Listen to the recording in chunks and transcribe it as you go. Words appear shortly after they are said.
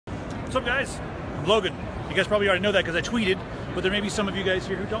What's up, guys? I'm Logan. You guys probably already know that because I tweeted, but there may be some of you guys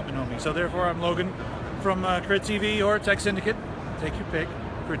here who don't know me. So therefore, I'm Logan from CritTV or Tech Syndicate. Take your pick.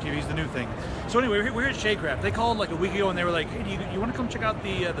 CritTV is the new thing. So anyway, we're here at ShadeCraft. They called like a week ago and they were like, hey, do you want to come check out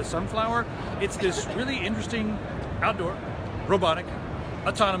the sunflower? It's this really interesting outdoor, robotic,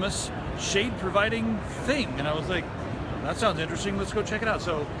 autonomous, shade-providing thing. And I was like, that sounds interesting. Let's go check it out.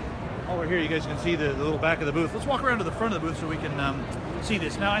 So while we're here, you guys can see the little back of the booth. Let's walk around to the front of the booth so we can see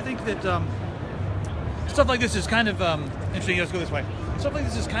this. Now, I think that stuff like this is kind of interesting. Let's go this way. Stuff like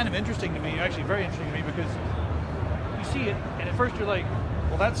this is kind of interesting to me, actually very interesting to me, because you see it, and at first you're like,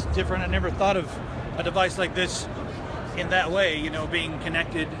 well, that's different. I never thought of a device like this in that way, you know, being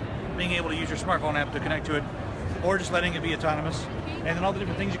connected, being able to use your smartphone app to connect to it, or just letting it be autonomous. And then all the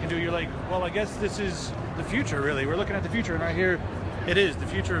different things you can do, you're like, well, I guess this is the future, really. We're looking at the future, and right here, it is the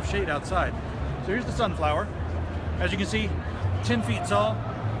future of shade outside. So here's the sunflower. As you can see, 10 feet tall.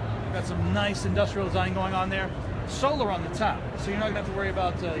 Got some nice industrial design going on there. Solar on the top, so you're not gonna have to worry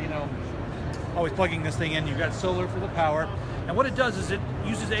about, you know, always plugging this thing in. You've got solar for the power. And what it does is it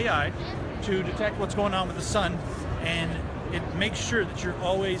uses AI to detect what's going on with the sun, and it makes sure that you're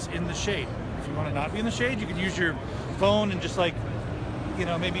always in the shade. If you want to not be in the shade, you can use your phone and just like, you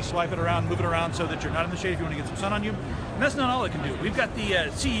know, maybe swipe it around, move it around so that you're not in the shade if you want to get some sun on you. And that's not all it can do. We've got the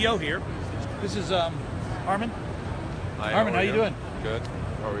CEO here. This is Armen. Hi, Armen, how you doing? Good.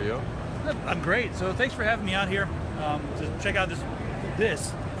 How are you? I'm great. So thanks for having me out here to check out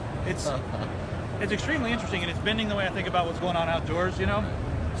this. It's extremely interesting, and it's bending the way I think about what's going on outdoors, you know?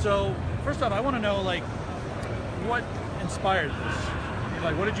 So first off, I want to know, like, what inspired this?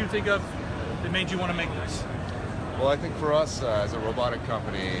 Like, what did you think of that made you want to make this? Well, I think for us, as a robotic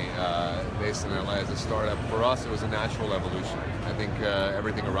company based in LA as a startup, for us it was a natural evolution. I think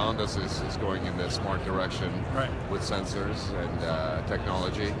everything around us is going in the smart direction, right, with sensors and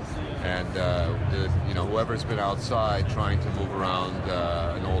technology. And you know, whoever's been outside trying to move around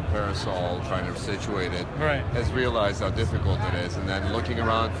an old parasol, trying to situate it, right, has realized how difficult it is. And then looking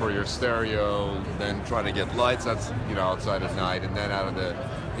around for your stereo, then trying to get lights that's, you know, outside at night, and then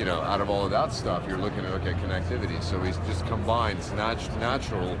out of all of that stuff, you're looking at, okay, connectivity. So we just combined this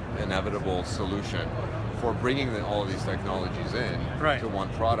natural, inevitable solution for bringing all of these technologies in, right, to one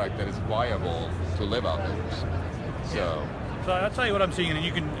product that is viable to live outdoors. So I'll tell you what I'm seeing, and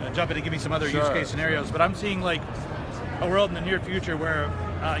you can jump in and give me some other use case scenarios, but I'm seeing like a world in the near future where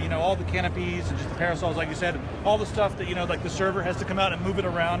you know, all the canopies and just the parasols, like you said, all the stuff that, you know, like the server has to come out and move it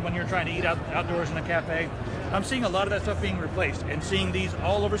around when you're trying to eat outdoors in a cafe. I'm seeing a lot of that stuff being replaced, and seeing these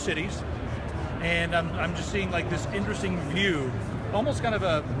all over cities. And I'm just seeing like this interesting view, almost kind of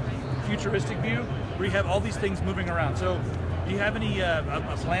a futuristic view, where you have all these things moving around. So do you have any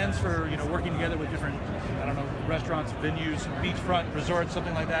plans for, you know, working together with different, I don't know, restaurants, venues, beachfront, resorts,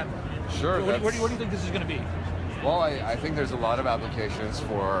 something like that? Sure. So what do you think this is going to be? Well, I think there's a lot of applications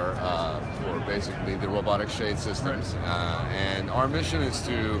for basically the robotic shade systems, and our mission is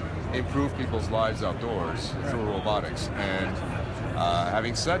to improve people's lives outdoors through robotics. And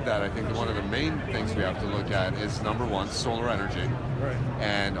having said that, I think that one of the main things we have to look at is, number one, solar energy,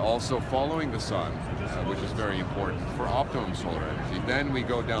 and also following the sun, which is very important for optimum solar energy. Then we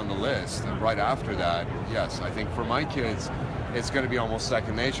go down the list, and right after that, yes, I think for my kids, it's going to be almost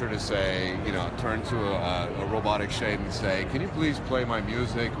second nature to say, you know, turn to a robotic shade and say, can you please play my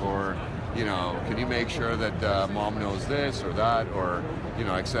music, or, you know, can you make sure that mom knows this or that, or, you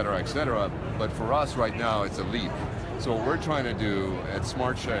know, et cetera, et cetera. But for us right now, it's a leap. So what we're trying to do at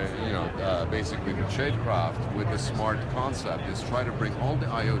Smart Shade, you know, basically with ShadeCraft, with the smart concept, is try to bring all the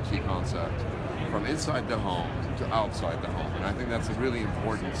IoT concept from inside the home to outside the home. And I think that's a really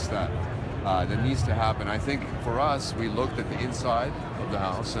important step that needs to happen. I think for us, we looked at the inside of the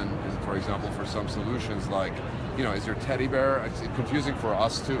house, and for example, for some solutions like, you know, is your teddy bear, it's confusing for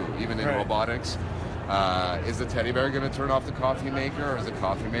us too, even in robotics. Is the teddy bear going to turn off the coffee maker, or is the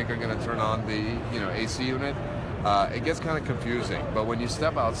coffee maker going to turn on the, you know, AC unit? It gets kind of confusing. But when you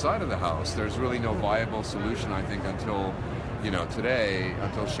step outside of the house, there's really no viable solution, I think, until, you know, today,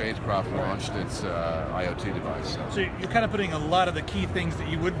 until ShadeCraft launched its IoT device. So you're kind of putting a lot of the key things that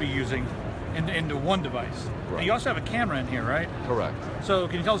you would be using into one device. And you also have a camera in here, right? Correct. So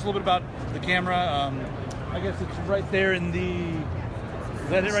can you tell us a little bit about the camera? I guess it's right there in the, is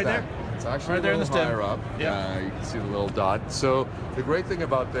that it right there? It's actually right there a little in the higher up. Yeah. You can see the little dot. So the great thing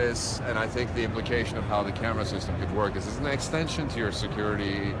about this, and I think the implication of how the camera system could work, is it's an extension to your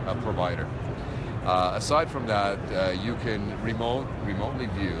security provider. Aside from that, you can remotely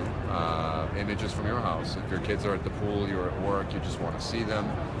view images from your house. If your kids are at the pool, you're at work, you just want to see them.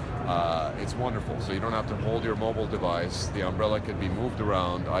 it's wonderful. So you don't have to hold your mobile device. The umbrella can be moved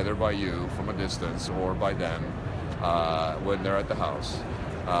around either by you from a distance or by them when they're at the house.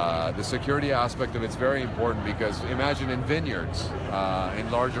 The security aspect of it's very important because imagine in vineyards,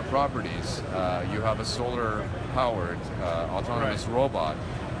 in larger properties, you have a solar-powered autonomous robot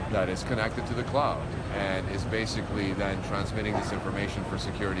that is connected to the cloud and is basically then transmitting this information for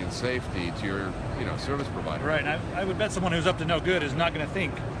security and safety to your service provider. Right, and I would bet someone who's up to no good is not going to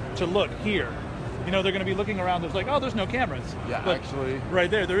think to look here. They're going to be looking around, there's like, oh, there's no cameras. Yeah, but actually. Right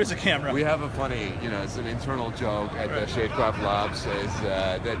there is a camera. We have a funny, it's an internal joke at the ShadeCraft Labs is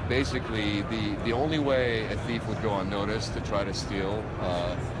that basically the only way a thief would go unnoticed to try to steal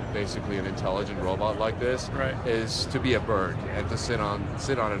basically an intelligent robot like this is to be a bird and to sit on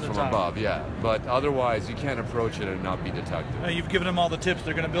it from above. Yeah, but otherwise you can't approach it and not be detected. You've given them all the tips.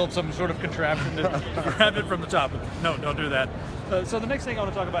 They're going to build some sort of contraption to grab it from the top. No, don't do that. So the next thing I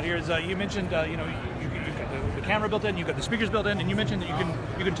want to talk about here is you mentioned you've got the camera built in, you've got the speakers built in, and you mentioned that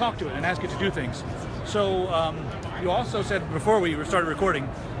you can talk to it and ask it to do things. So you also said before we started recording,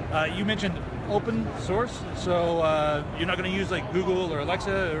 you mentioned open source, so you're not going to use like Google or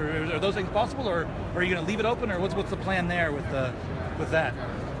Alexa, or are those things possible, or are you going to leave it open, or what's the plan there with that?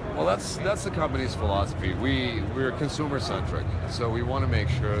 Well, that's the company's philosophy. We're consumer centric, so we want to make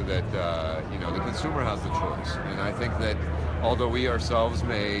sure that the consumer has the choice. And I think that although we ourselves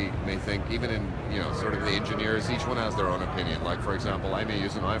may think, even in sort of the engineers, each one has their own opinion. Like for example, I may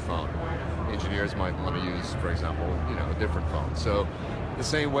use an iPhone. Engineers might want to use, for example, a different phone. So the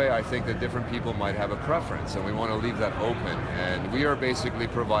same way, I think that different people might have a preference, and we want to leave that open. And we are basically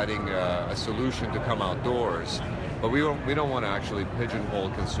providing a solution to come outdoors, but we don't want to actually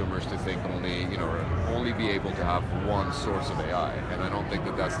pigeonhole consumers to think only be able to have one source of AI. And I don't think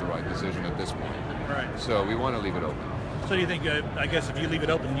that that's the right decision at this point. Right. So we want to leave it open. So you think, I guess if you leave it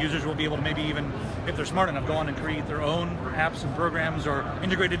open, users will be able to maybe even, if they're smart enough, go on and create their own apps and programs or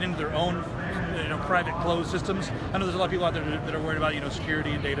integrate it into their own private closed systems. I know there's a lot of people out there that are worried about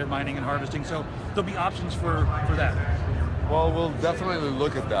security and data mining and harvesting, so there'll be options for that. Well, we'll definitely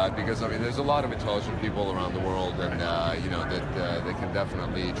look at that because there's a lot of intelligent people around the world, and that they can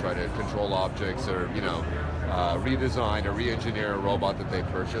definitely try to control objects or redesign or re-engineer a robot that they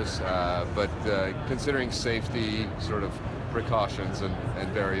purchase. But considering safety sort of precautions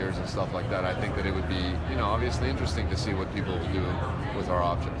and barriers and stuff like that, I think that it would be obviously interesting to see what people will do with our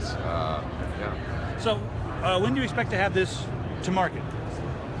objects. So when do you expect to have this to market?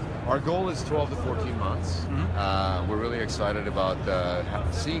 Our goal is 12 to 14 months. Mm-hmm. We're really excited about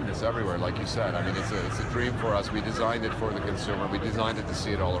seeing this everywhere, like you said. It's a dream for us. We designed it for the consumer. We designed it to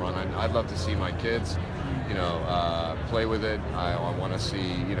see it all around. I'd love to see my kids, play with it. I want to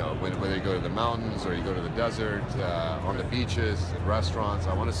see, whether you go to the mountains or you go to the desert, on the beaches, restaurants.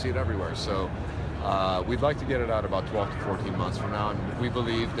 I want to see it everywhere. So we'd like to get it out about 12 to 14 months from now, and we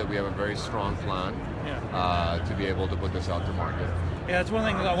believe that we have a very strong plan to be able to put this out to market. Yeah, that's one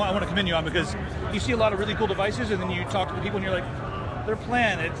thing that I want to commend you on, because you see a lot of really cool devices, and then you talk to the people and you're like, their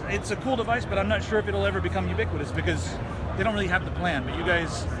plan, it's a cool device, but I'm not sure if it'll ever become ubiquitous because they don't really have the plan. But you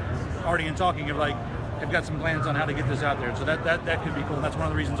guys already in talking have got some plans on how to get this out there. So that could be cool, and that's one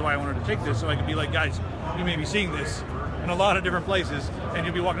of the reasons why I wanted to take this, so I could be like, guys, you may be seeing this in a lot of different places, and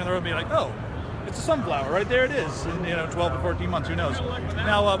you'll be walking on the road and be like, oh, it's a sunflower, right there it is, in 12 to 14 months, who knows.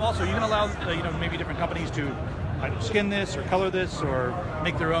 Now, also, you can allow maybe different companies to skin this or color this or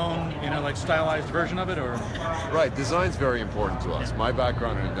make their own, stylized version of it, or? Right, design's very important to us. My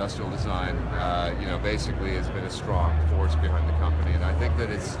background in industrial design, basically has been a strong force behind the company, and I think that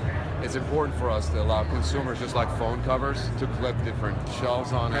it's important for us to allow consumers, just like phone covers, to clip different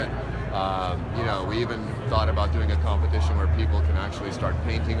shelves on it. We even thought about doing a competition where people can actually start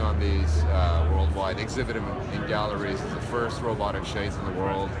painting on these worldwide, exhibit them in galleries. It's the first robotic shades in the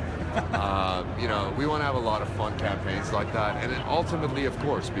world. We want to have a lot of fun campaigns like that, and then ultimately, of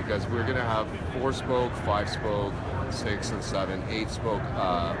course, because we're going to have 4-spoke, 5-spoke, 6 and 7, 8-spoke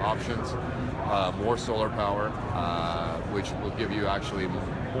options, more solar power, which will give you actually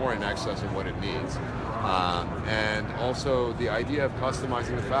more in excess of what it needs. And also the idea of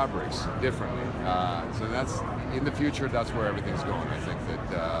customizing the fabrics differently. So that's, in the future, that's where everything's going. I think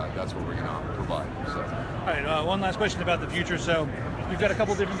that that's what we're going to provide. So. All right, one last question about the future. So you've got a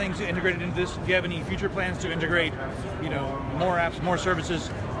couple different things integrated into this. Do you have any future plans to integrate, more apps, more services,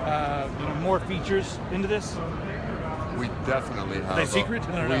 more features into this? We definitely have. Are they secret?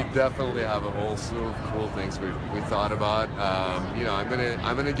 We definitely have a whole slew of cool things we thought about. You know, I'm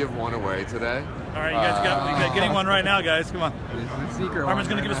gonna give one away today. All right, you guys getting one right now, guys. Come on. It's the secret. Armen's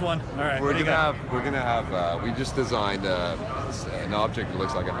gonna give us one. All right. We're gonna have. We just designed an object that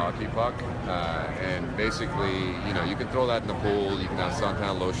looks like a hockey puck, and basically, you know, you can throw that in the pool. You can have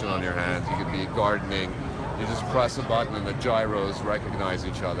suntan lotion on your hands. You could be gardening. You just press a button and the gyros recognize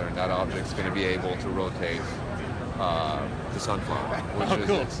each other, and that object's going to be able to rotate the sunflower, which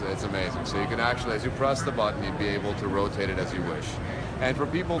is it's amazing. So you can actually, as you press the button, you'd be able to rotate it as you wish. And for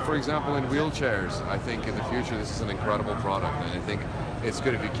people, for example, in wheelchairs, I think in the future this is an incredible product, and I think it's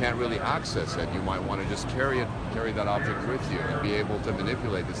good if you can't really access it. You might want to just carry that object with you and be able to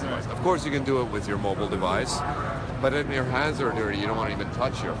manipulate this device. Of course, you can do it with your mobile device, but if your hands are dirty, you don't want to even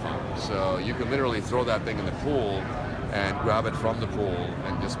touch your phone. So you can literally throw that thing in the pool and grab it from the pool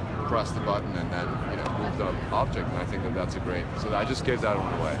and just press the button and then, you know, move the object. And I think that's a great. So I just gave that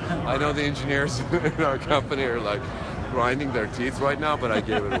one away. I know the engineers in our company are like grinding their teeth right now, but I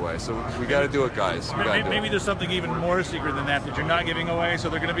gave it away. So we got to do it, guys. Maybe there's something even more secret than that you're not giving away. So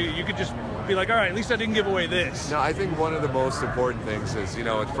they're going to be. You could just be like, all right, at least I didn't give away this. No, I think one of the most important things is, you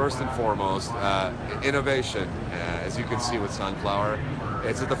know, first and foremost, innovation. As you can see with Sunflower,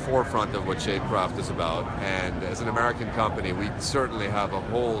 it's at the forefront of what ShadeCraft is about. And as an American company, we certainly have a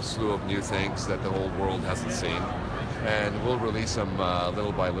whole slew of new things that the whole world hasn't seen. And we'll release them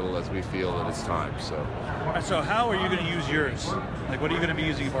little by little as we feel that it's time. So how are you going to use yours? Like, what are you going to be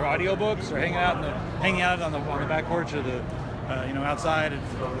using it for? Audiobooks, or hanging out on the back porch, or the outside, and,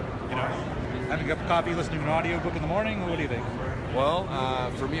 you know, having a cup of coffee, listening to an audiobook in the morning? What do you think? Well,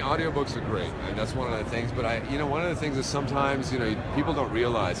 for me, audiobooks are great, and that's one of the things. But one of the things is sometimes, you know, people don't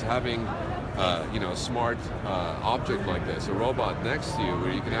realize having, a smart object like this, a robot next to you,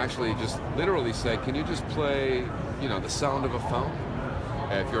 where you can actually just literally say, "Can you just play, you know, the sound of a phone?"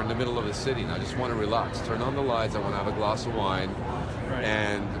 If you're in the middle of the city and I just want to relax, turn on the lights, I want to have a glass of wine,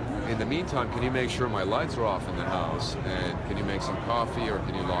 and in the meantime, can you make sure my lights are off in the house, and can you make some coffee, or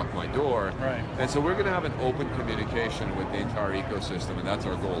can you lock my door? Right. And so we're going to have an open communication with the entire ecosystem, and that's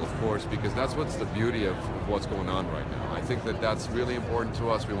our goal, of course, because that's what's the beauty of what's going on right now. I think that's really important to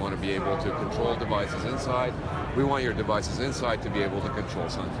us. We want to be able to control devices inside. We want your devices inside to be able to control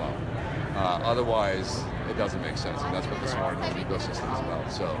Sunflower. Otherwise, it doesn't make sense, and that's what the smart home ecosystem is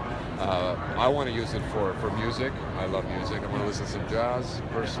about. So I want to use it for music. I love music. I want to listen to some jazz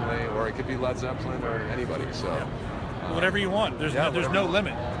personally, or it could be Led Zeppelin or anybody. So whatever you want. There's no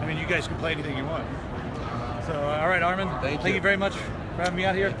limit. I mean, you guys can play anything you want. So all right, Armen. Thank you very much for having me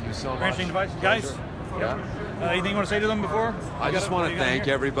out here. Thank you so much. Interesting device, guys. Yeah. Anything you want to say to them before? I just want to thank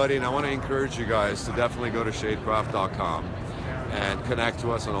everybody, and I want to encourage you guys to definitely go to ShadeCraft.com. and connect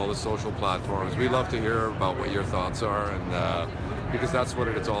to us on all the social platforms. We love to hear about what your thoughts are, and because that's what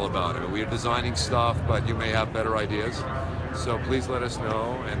it's all about. I mean, we are designing stuff, but you may have better ideas. So please let us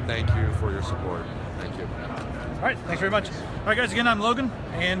know, and thank you for your support. Thank you. All right, thanks very much. All right, guys, again, I'm Logan,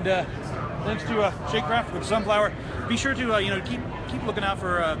 and thanks to ShadeCraft with Sunflower. Be sure to keep looking out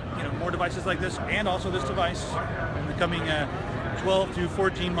for more devices like this, and also this device in the coming 12 to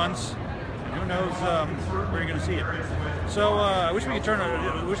 14 months. Who knows where you're going to see it. So I wish we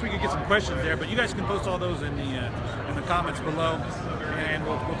could get some questions there, but you guys can post all those in the comments below, and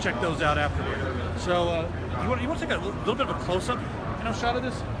we'll check those out afterward. So you want to take a little bit of a close-up, shot of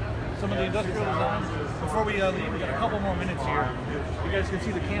this, some of the industrial design before we leave. We got a couple more minutes here. You guys can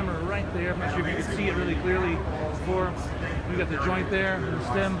see the camera right there. I'm not sure if you can see it really clearly. Before we got the joint there, the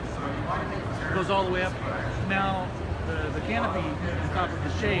stem goes all the way up. Now the canopy on top of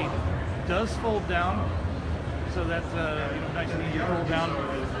the shade does fold down, so that's nice and easy to fold down.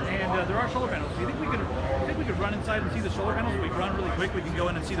 And there are solar panels. Do you think we could run inside and see the solar panels? If we run really quick, we can go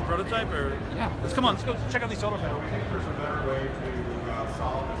in and see the prototype. Or yeah, let's go check out these solar panels.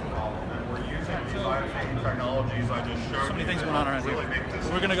 So many things going on around here.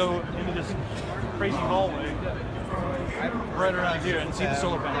 We're gonna go into this crazy hallway right around here and see the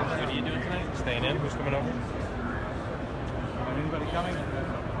solar panels. What are you doing tonight? Staying in. Who's coming over? Anybody coming?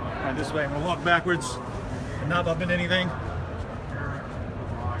 All right, this way. I'm gonna walk backwards, not bumping anything.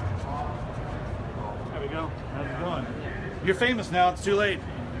 There we go. How's it going? You're famous now. It's too late.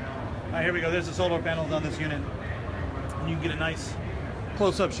 All right, here we go. There's the solar panels on this unit, and you can get a nice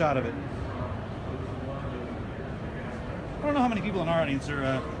close-up shot of it. I don't know how many people in our audience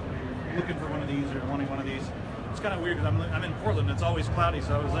are looking for one of these or wanting one of these. It's kind of weird because I'm in Portland. It's always cloudy,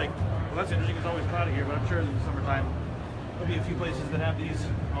 so I was like, well, that's interesting. It's always cloudy here, but I'm sure in the summertime there'll be a few places that have these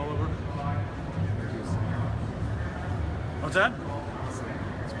all over. What's that?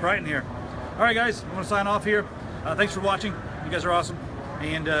 It's bright in here. All right, guys, I'm going to sign off here. Thanks for watching. You guys are awesome.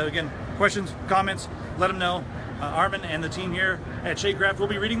 And again, questions, comments, let them know. Armen and the team here at ShadeCraft will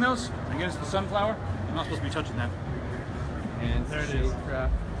be reading those. Again, it's the sunflower. I'm not supposed to be touching that. And there it is.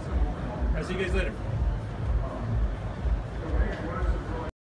 ShadeCraft. I'll see you guys later.